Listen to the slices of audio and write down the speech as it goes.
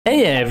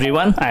Hey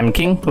everyone, I'm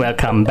King.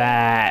 Welcome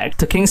back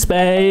to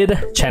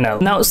KingSpade channel.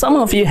 Now, some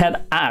of you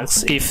had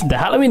asked if the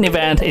Halloween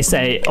event is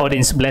a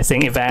Odins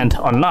Blessing event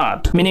or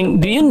not. Meaning,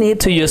 do you need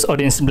to use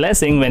Odins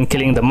Blessing when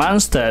killing the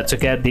monster to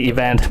get the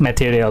event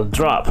material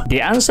drop?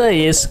 The answer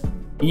is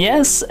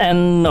yes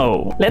and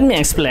no. Let me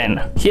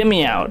explain. Hear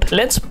me out.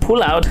 Let's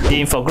pull out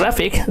the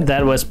infographic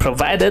that was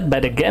provided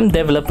by the game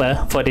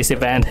developer for this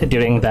event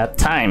during that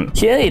time.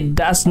 Here it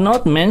does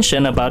not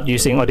mention about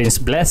using Odin's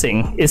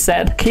Blessing. It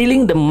said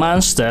killing the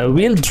monster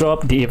will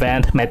drop the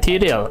event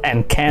material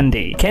and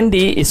candy.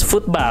 Candy is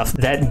food buff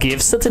that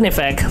gives certain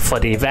effect for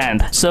the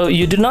event. So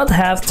you do not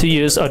have to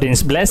use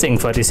Odin's Blessing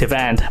for this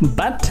event,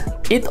 but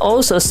it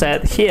also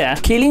said here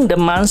killing the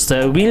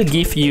monster will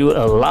give you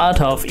a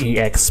lot of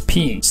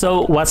EXP.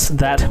 So what's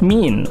that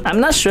mean? I'm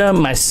not sure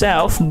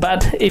myself,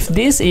 but if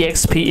this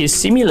EXP is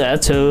similar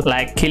to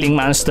like killing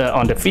monster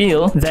on the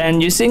field, then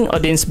using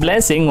Odin's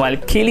Blessing while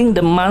killing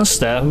the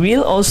monster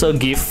will also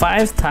give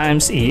 5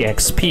 times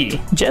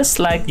EXP, just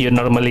like you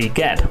normally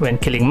get when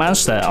killing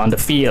monster on the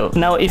field.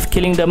 Now, if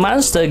killing the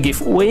monster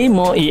give way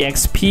more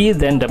EXP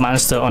than the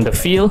monster on the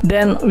field,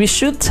 then we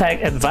should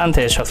take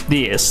advantage of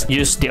this.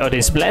 Use the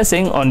Odin's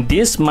Blessing on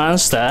this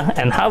monster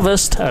and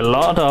harvest a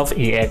lot of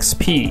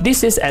EXP.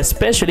 This is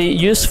especially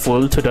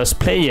useful to those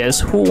players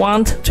who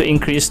want to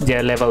increase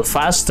their level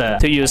faster,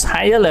 to use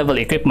higher level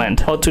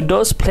equipment, or to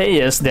those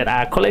players that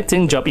are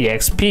collecting job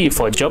EXP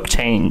for job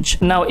change.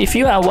 Now, if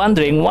you are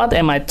wondering what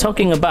am I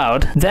talking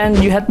about,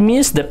 then you had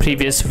missed the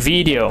previous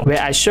video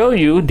where I show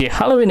you the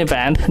Halloween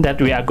event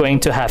that we are going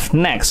to have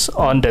next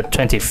on the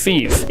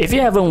 25th. If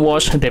you haven't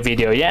watched the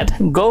video yet,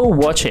 go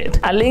watch it.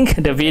 I'll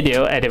link the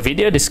video at the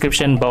video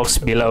description box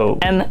below.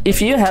 And if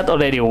you had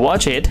already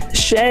watched it,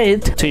 share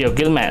it to your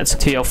guildmates,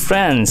 to your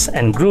friends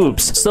and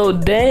groups, so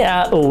they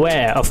are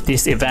aware of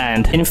this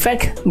event. In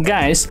fact,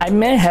 guys, I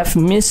may have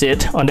missed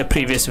it on the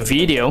previous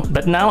video,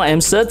 but now I am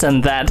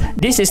certain that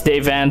this is the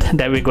event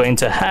that we're going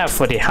to have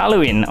for the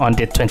Halloween on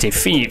the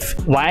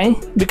 25th. Why?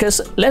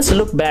 Because let's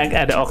look back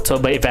at the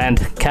October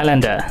event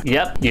calendar.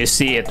 Yep, you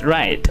see it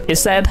right. It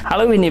said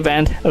Halloween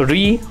event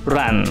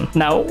rerun.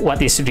 Now,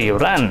 what is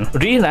rerun?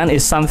 Rerun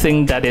is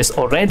something that is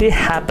already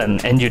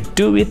happened and you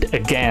do it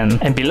again.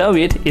 And below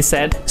it, it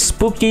said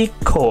spooky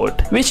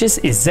code, which is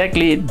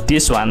exactly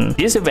this one.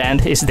 This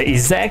event is the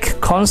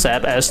exact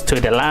concept as to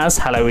the last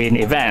Halloween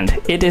event.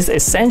 It is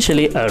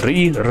essentially a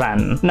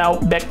rerun. Now,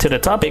 back to the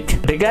topic.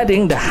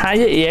 Regarding the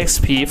higher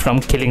EXP from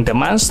killing the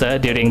monster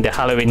during the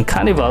Halloween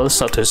carnival,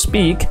 so to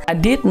speak, I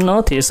did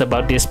notice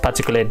about this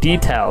particular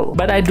detail,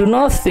 but I do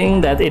not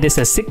think that it is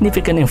a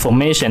significant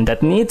information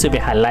that needs to be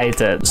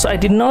highlighted, so I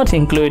did not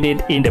include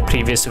it in the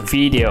previous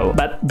video.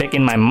 But back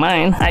in my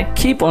mind, I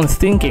keep on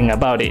thinking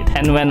about it,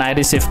 and when I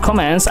receive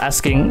comments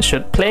asking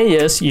should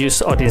players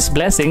use Odin's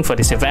Blessing for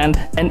this event,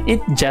 and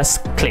it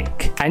just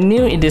clicked. I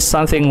knew it is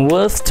something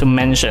worth to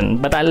mention,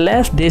 but I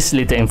left this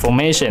little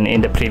information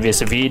in the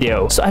previous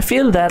video, so I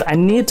feel that I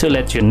need to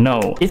let you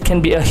know. It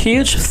can be a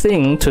huge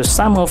thing to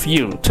some of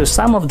you, to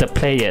some of the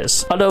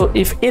players. Although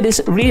if it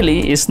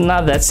is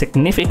not that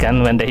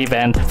significant when the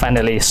event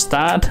finally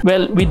starts,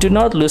 well, we do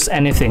not lose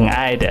anything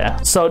either.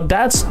 So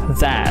that's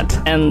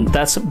that, and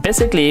that's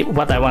basically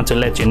what I want to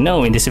let you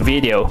know in this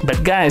video.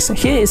 But guys,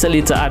 here is a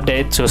little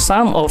update to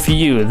some of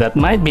you that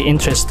might be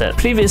interested.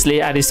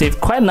 Previously, I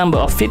received quite a number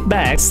of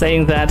feedback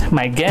saying that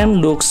my game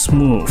looks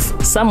smooth.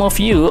 Some of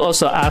you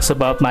also asked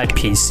about my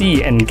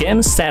PC and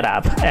game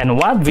setup and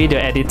what video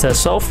editor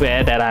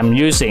software that I'm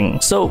using.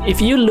 So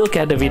if you look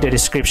at the video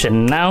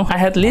description now, I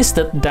had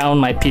listed down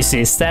my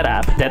PC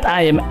setup that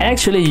I am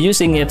actually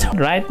using it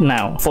right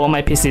now. For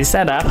my PC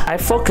setup, I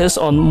focus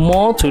on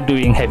more to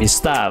doing heavy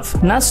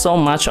stuff, not so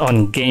much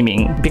on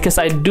gaming, because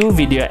I do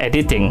video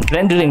editing,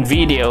 rendering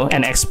video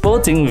and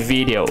exporting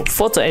video,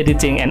 photo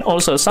editing, and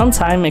also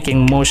sometimes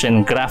making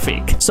motion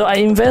graphic. So I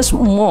invest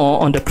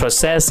more on the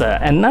processor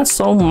and not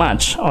so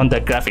much on the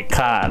graphic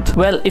card.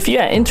 Well, if you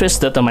are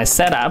interested in my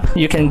setup,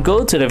 you can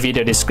go to the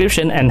video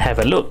description and have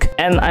a look.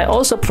 And I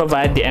also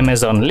provide the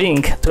Amazon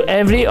link to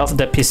every of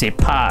the PC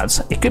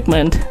parts,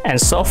 equipment, and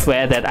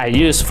software that I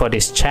use for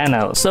this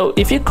channel. So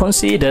if you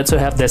consider to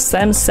have the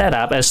same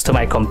setup as to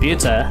my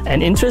computer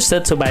and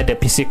interested to buy the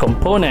PC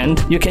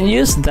component, you can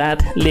use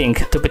that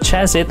link to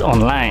purchase it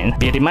online.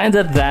 Be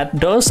reminded that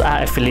those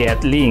are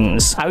affiliate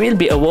links. I will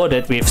be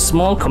awarded with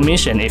small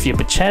commission if you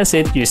purchase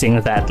it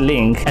using that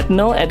link at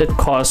no added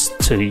cost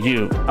to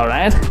you.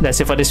 Alright, that's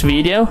it for this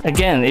video.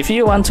 Again, if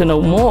you want to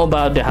know more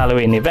about the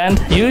Halloween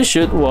event, you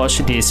should watch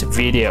this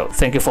video.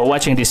 Thank you for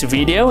watching this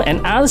video,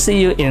 and I'll see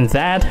you in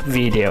that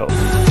video.